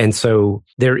 And so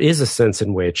there is a sense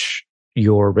in which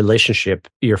your relationship,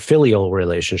 your filial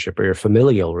relationship or your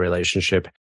familial relationship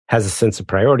has a sense of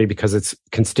priority because it's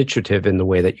constitutive in the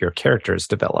way that your character is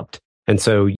developed. And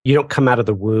so you don't come out of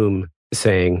the womb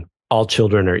saying, all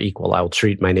children are equal. I'll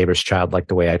treat my neighbor's child like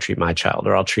the way I treat my child,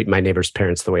 or I'll treat my neighbor's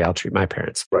parents the way I'll treat my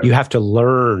parents. Right. You have to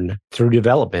learn through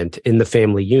development in the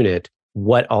family unit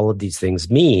what all of these things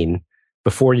mean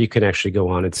before you can actually go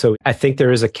on. And so I think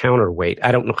there is a counterweight.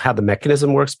 I don't know how the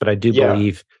mechanism works, but I do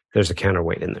believe there's a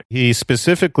counterweight in there. He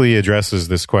specifically addresses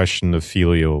this question of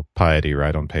filial piety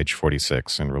right on page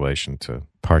 46 in relation to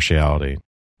partiality.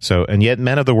 So, and yet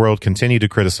men of the world continue to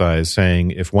criticize,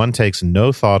 saying, if one takes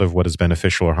no thought of what is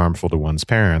beneficial or harmful to one's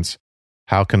parents,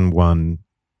 how can one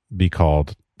be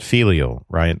called filial,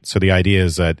 right? So the idea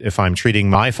is that if I'm treating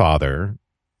my father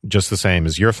just the same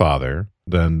as your father,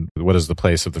 then what is the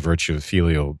place of the virtue of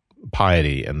filial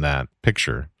piety in that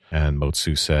picture? And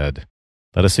Mozi said,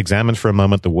 let us examine for a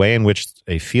moment the way in which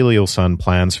a filial son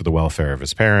plans for the welfare of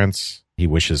his parents. He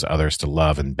wishes others to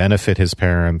love and benefit his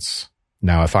parents.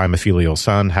 Now, if I'm a filial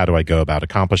son, how do I go about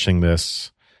accomplishing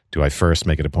this? Do I first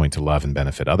make it a point to love and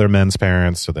benefit other men's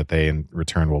parents so that they in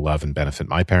return will love and benefit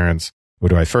my parents? Or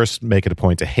do I first make it a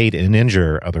point to hate and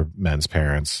injure other men's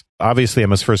parents? Obviously, I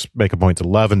must first make a point to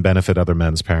love and benefit other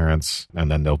men's parents, and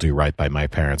then they'll do right by my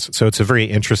parents. So it's a very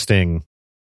interesting...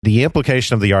 The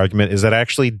implication of the argument is that I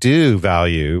actually do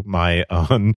value my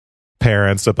own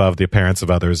parents above the parents of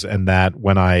others, and that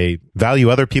when I value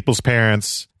other people's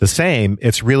parents the same,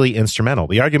 it's really instrumental.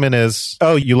 The argument is,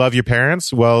 oh, you love your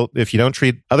parents? Well, if you don't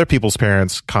treat other people's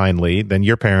parents kindly, then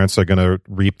your parents are going to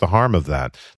reap the harm of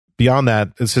that. Beyond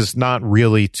that, this is not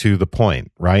really to the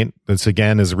point, right? This,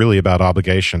 again, is really about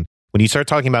obligation. When you start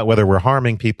talking about whether we're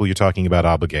harming people, you're talking about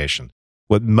obligation.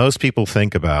 What most people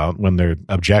think about when they're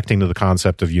objecting to the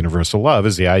concept of universal love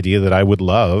is the idea that I would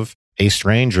love a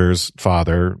stranger's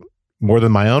father more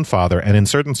than my own father. And in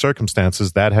certain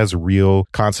circumstances, that has real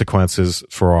consequences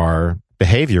for our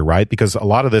behavior, right? Because a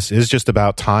lot of this is just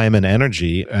about time and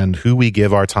energy and who we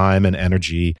give our time and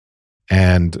energy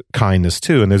and kindness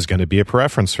to. And there's going to be a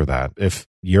preference for that. If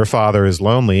your father is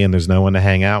lonely and there's no one to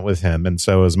hang out with him, and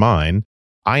so is mine,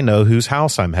 I know whose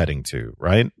house I'm heading to,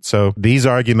 right? So these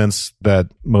arguments that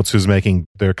Mozi's making,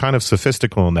 they're kind of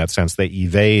sophistical in that sense. They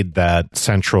evade that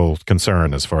central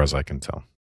concern as far as I can tell.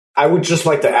 I would just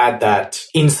like to add that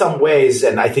in some ways,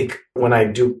 and I think when I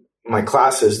do my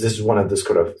classes, this is one of the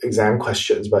sort of exam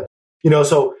questions, but,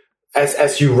 so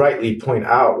as you rightly point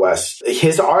out, Wes,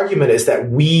 his argument is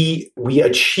that we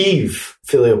achieve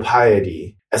filial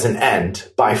piety as an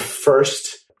end by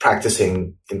first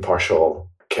practicing impartial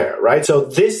care, right? So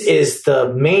this is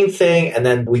the main thing, and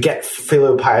then we get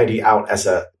filial piety out as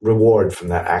a reward from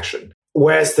that action.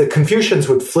 Whereas the Confucians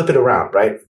would flip it around,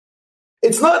 right?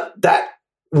 It's not that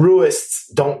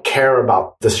Ruists don't care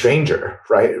about the stranger,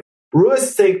 right?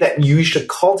 Ruists think that you should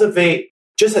cultivate,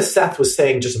 just as Seth was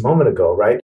saying just a moment ago,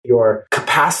 right? Your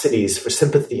capacities for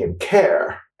sympathy and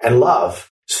care and love,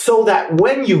 so that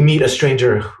when you meet a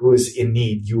stranger who is in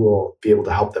need, you will be able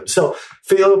to help them. So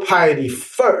filial piety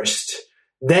first,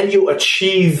 then you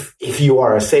achieve, if you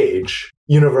are a sage,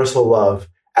 universal love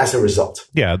as a result.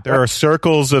 Yeah, there are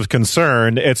circles of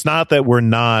concern. It's not that we're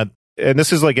not, and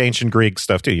this is like ancient Greek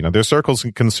stuff too, there's circles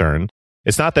of concern.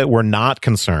 It's not that we're not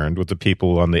concerned with the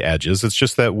people on the edges. It's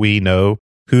just that we know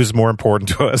who's more important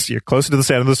to us. You're closer to the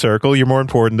center of the circle. You're more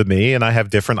important to me, and I have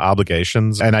different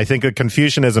obligations. And I think that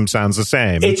Confucianism sounds the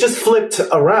same. It just flipped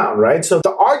around, right? So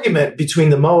the argument between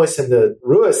the Moists and the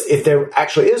Ruists, if there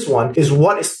actually is one, is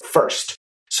what is first.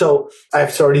 So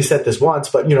I've already said this once,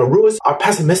 but, Ruists are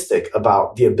pessimistic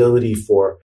about the ability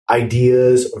for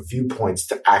ideas or viewpoints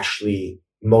to actually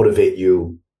motivate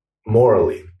you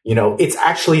morally. It's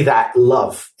actually that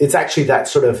love. It's actually that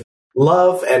sort of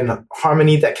love and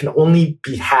harmony that can only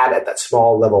be had at that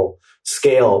small level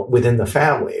scale within the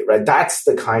family, right? That's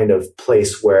the kind of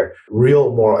place where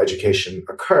real moral education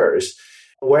occurs.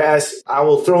 Whereas I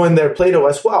will throw in there Plato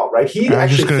as well, right? I'm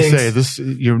just going to say this.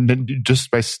 You're just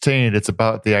by saying it's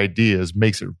about the ideas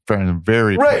makes it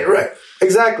very right,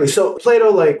 exactly. So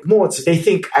Plato, like Mozi, they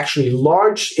think actually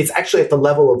it's actually at the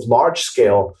level of large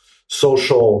scale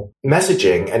social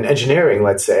messaging and engineering,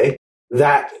 let's say,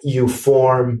 that you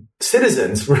form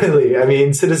citizens, really. I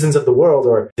mean, citizens of the world,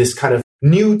 or this kind of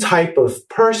new type of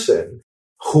person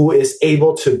who is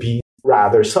able to be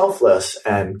rather selfless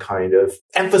and kind of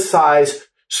emphasize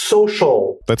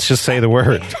social. Let's just say the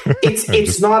word.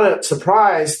 It's not a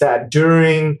surprise that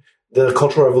during the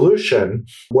Cultural Revolution,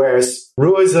 whereas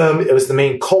Ruism, it was the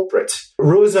main culprit.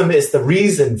 Ruism is the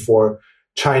reason for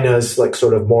China's like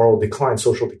sort of moral decline,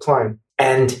 social decline.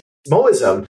 And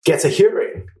Moism gets a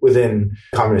hearing within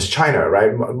communist China,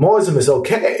 right? Moism is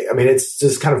okay. I mean, it's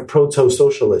just kind of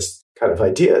proto-socialist kind of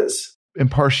ideas.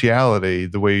 Impartiality,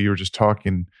 the way you were just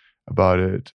talking about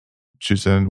it,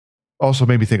 Shusen, also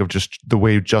made me think of just the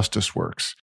way justice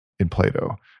works in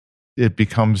Plato. It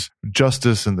becomes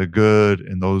justice and the good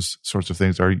and those sorts of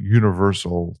things are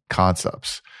universal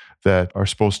concepts that are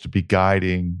supposed to be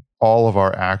guiding all of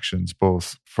our actions,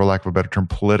 both, for lack of a better term,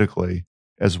 politically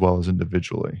as well as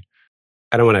individually.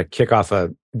 I don't want to kick off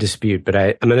a dispute, but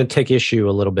I'm going to take issue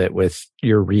a little bit with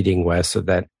your reading, Wes, of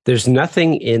that there's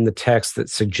nothing in the text that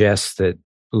suggests that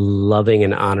loving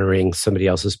and honoring somebody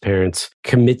else's parents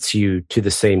commits you to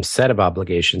the same set of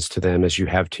obligations to them as you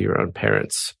have to your own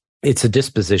parents. It's a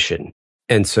disposition.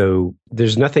 And so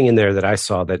there's nothing in there that I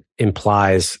saw that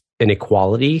implies an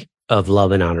equality of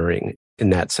love and honoring in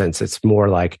that sense. It's more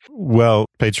like, well,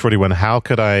 page 41, how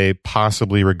could I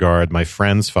possibly regard my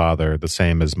friend's father the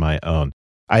same as my own?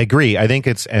 I agree. I think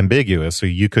it's ambiguous. So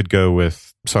you could go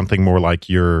with something more like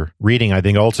your reading. I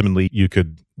think ultimately you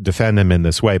could defend him in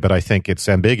this way, but I think it's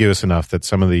ambiguous enough that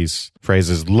some of these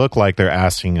phrases look like they're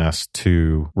asking us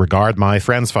to regard my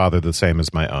friend's father the same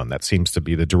as my own. That seems to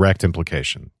be the direct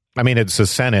implication. I mean, it's a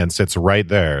sentence. It's right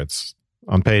there. It's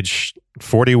on page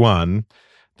 41.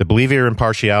 The believer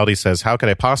impartiality says, how could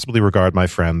I possibly regard my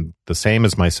friend the same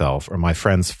as myself or my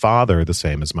friend's father the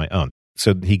same as my own?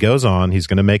 So he goes on, he's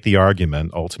going to make the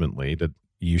argument ultimately that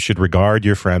you should regard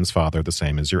your friend's father the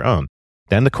same as your own.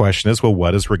 Then the question is, well,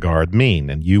 what does regard mean?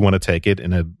 And you want to take it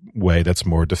in a way that's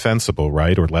more defensible,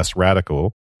 right? Or less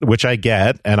radical, which I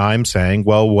get. And I'm saying,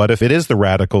 well, what if it is the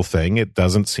radical thing? It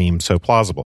doesn't seem so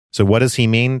plausible. So what does he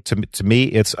mean? To me,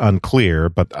 it's unclear,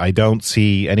 but I don't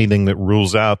see anything that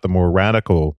rules out the more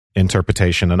radical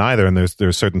interpretation in either. And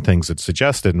there's certain things that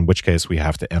suggested, in which case we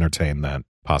have to entertain that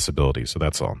possibility. So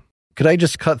that's all. Could I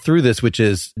just cut through this, which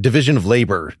is division of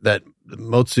labor that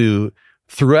Mozi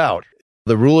threw out?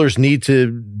 The rulers need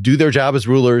to do their job as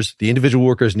rulers. The individual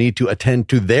workers need to attend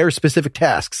to their specific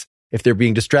tasks. If they're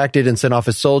being distracted and sent off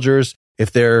as soldiers,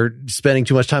 if they're spending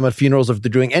too much time on funerals, if they're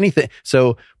doing anything.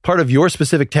 So part of your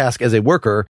specific task as a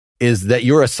worker is that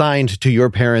you're assigned to your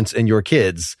parents and your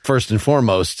kids first and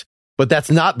foremost. But that's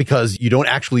not because you don't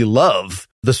actually love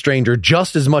the stranger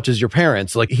just as much as your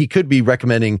parents. Like, he could be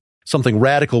recommending something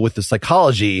radical with the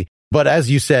psychology. But as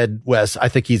you said, Wes, I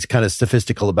think he's kind of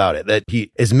sophistical about it, that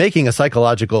he is making a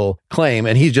psychological claim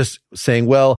and he's just saying,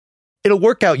 well, it'll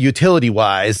work out utility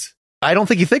wise. I don't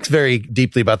think he thinks very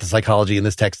deeply about the psychology in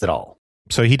this text at all.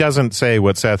 So he doesn't say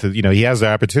what Seth is, he has the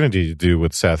opportunity to do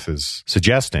what Seth is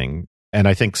suggesting. And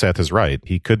I think Seth is right.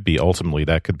 He could be ultimately,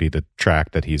 that could be the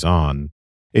track that he's on.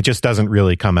 It just doesn't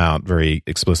really come out very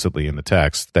explicitly in the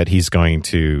text that he's going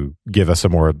to give us a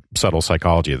more subtle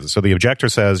psychology. So the objector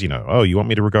says, oh, you want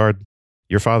me to regard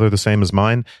your father the same as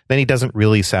mine? Then he doesn't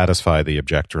really satisfy the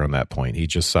objector on that point. He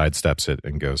just sidesteps it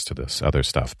and goes to this other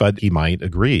stuff. But he might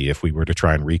agree if we were to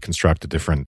try and reconstruct a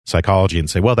different psychology and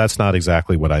say, well, that's not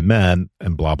exactly what I meant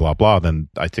and blah, blah, blah. Then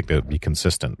I think that would be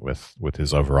consistent with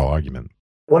his overall argument.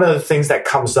 One of the things that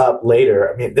comes up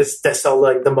later, I mean, that's so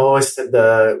like the Moists and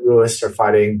the Ruists are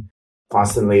fighting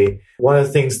constantly. One of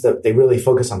the things that they really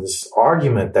focus on this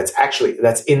argument that's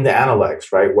in the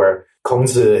Analects, right? Where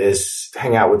Kongzi is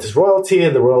hanging out with his royalty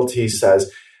and the royalty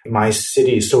says, my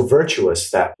city is so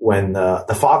virtuous that when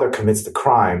the father commits the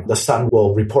crime, the son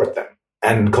will report them.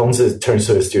 And Kongzi turns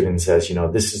to his student and says,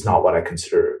 this is not what I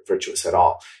consider virtuous at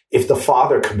all. If the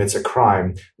father commits a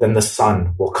crime, then the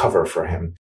son will cover for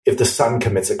him. If the son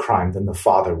commits a crime, then the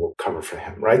father will cover for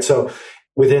him, right? So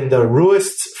within the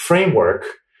Ruist framework,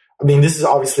 I mean, this is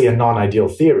obviously a non-ideal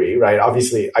theory, right?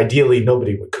 Obviously, ideally,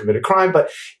 nobody would commit a crime. But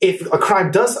if a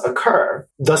crime does occur,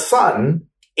 the son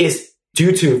is,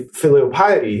 due to filial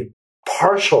piety,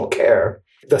 partial care.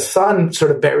 The son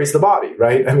sort of buries the body,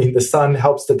 right? I mean, the son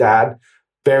helps the dad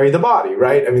bury the body,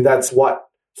 right? I mean, that's what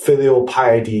filial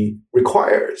piety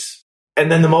requires.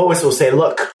 And then the Mohists will say,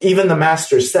 look, even the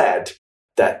master said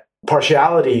that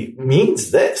partiality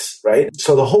means this, right?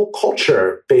 So the whole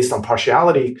culture based on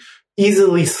partiality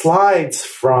easily slides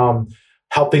from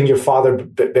helping your father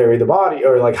bury the body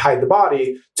or like hide the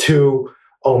body to,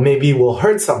 oh, maybe we'll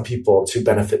hurt some people to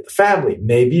benefit the family.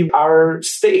 Maybe our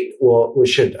state we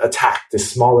should attack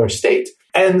this smaller state.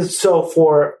 And so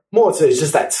for Mozi, it's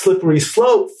just that slippery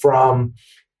slope from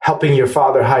helping your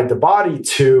father hide the body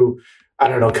to, I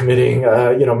don't know, committing,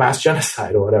 mass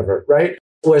genocide or whatever, right?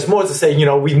 Whereas Mozi is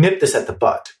saying, we nip this at the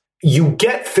bud. You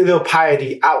get filial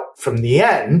piety out from the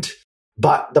end,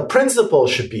 but the principle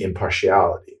should be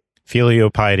impartiality.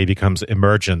 Filial piety becomes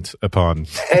emergent upon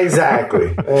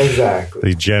exactly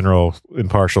the general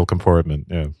impartial comportment.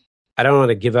 Yeah. I don't want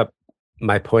to give up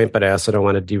my point, but I also don't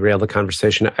want to derail the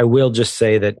conversation. I will just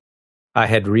say that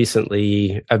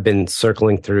I've been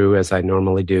circling through, as I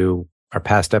normally do, our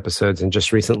past episodes, and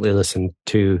just recently listened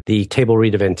to the table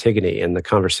read of Antigone and the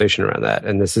conversation around that.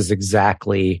 And this is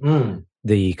exactly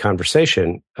the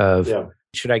conversation of,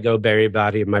 should I go bury the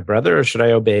body of my brother or should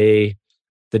I obey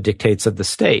the dictates of the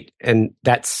state? And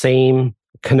that same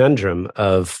conundrum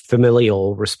of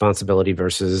familial responsibility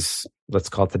versus, let's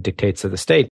call it, the dictates of the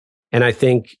state. And I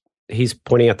think he's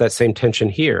pointing out that same tension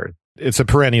here. It's a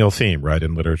perennial theme, right,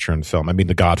 in literature and film. I mean,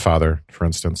 The Godfather, for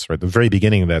instance, right? The very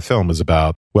beginning of that film is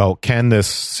about, well, can this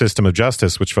system of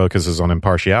justice, which focuses on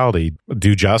impartiality,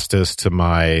 do justice to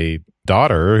my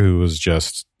daughter who was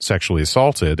just sexually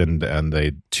assaulted and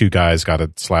the two guys got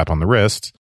a slap on the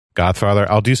wrist? Godfather,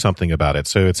 I'll do something about it.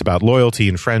 So it's about loyalty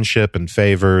and friendship and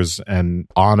favors and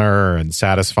honor and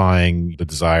satisfying the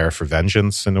desire for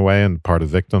vengeance in a way and part of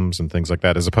victims and things like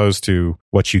that, as opposed to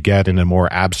what you get in a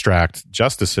more abstract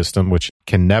justice system, which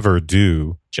can never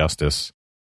do justice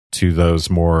to those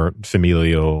more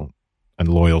familial and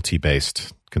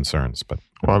loyalty-based concerns. But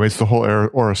well, I mean, it's the whole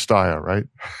Oresteia, right?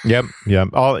 Yep.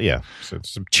 So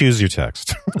choose your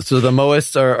text. So the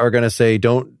Mohists are going to say,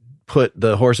 don't put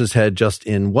the horse's head just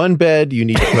in one bed. You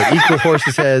need to put equal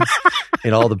horses' heads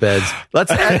in all the beds.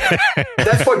 That's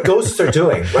what ghosts are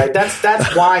doing, right?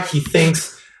 That's why he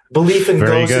thinks belief in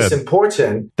ghosts is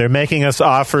important. They're making us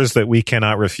offers that we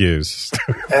cannot refuse.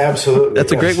 Absolutely.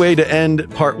 That's a great way to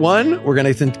end part one. We're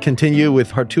going to continue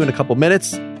with part two in a couple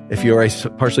minutes. If you're a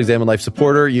Partially Examined Life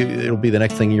supporter, it'll be the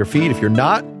next thing in your feed. If you're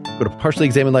not, go to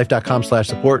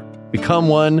partiallyexaminedlife.com/support. Become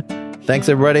one. Thanks,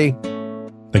 everybody.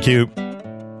 Thank you.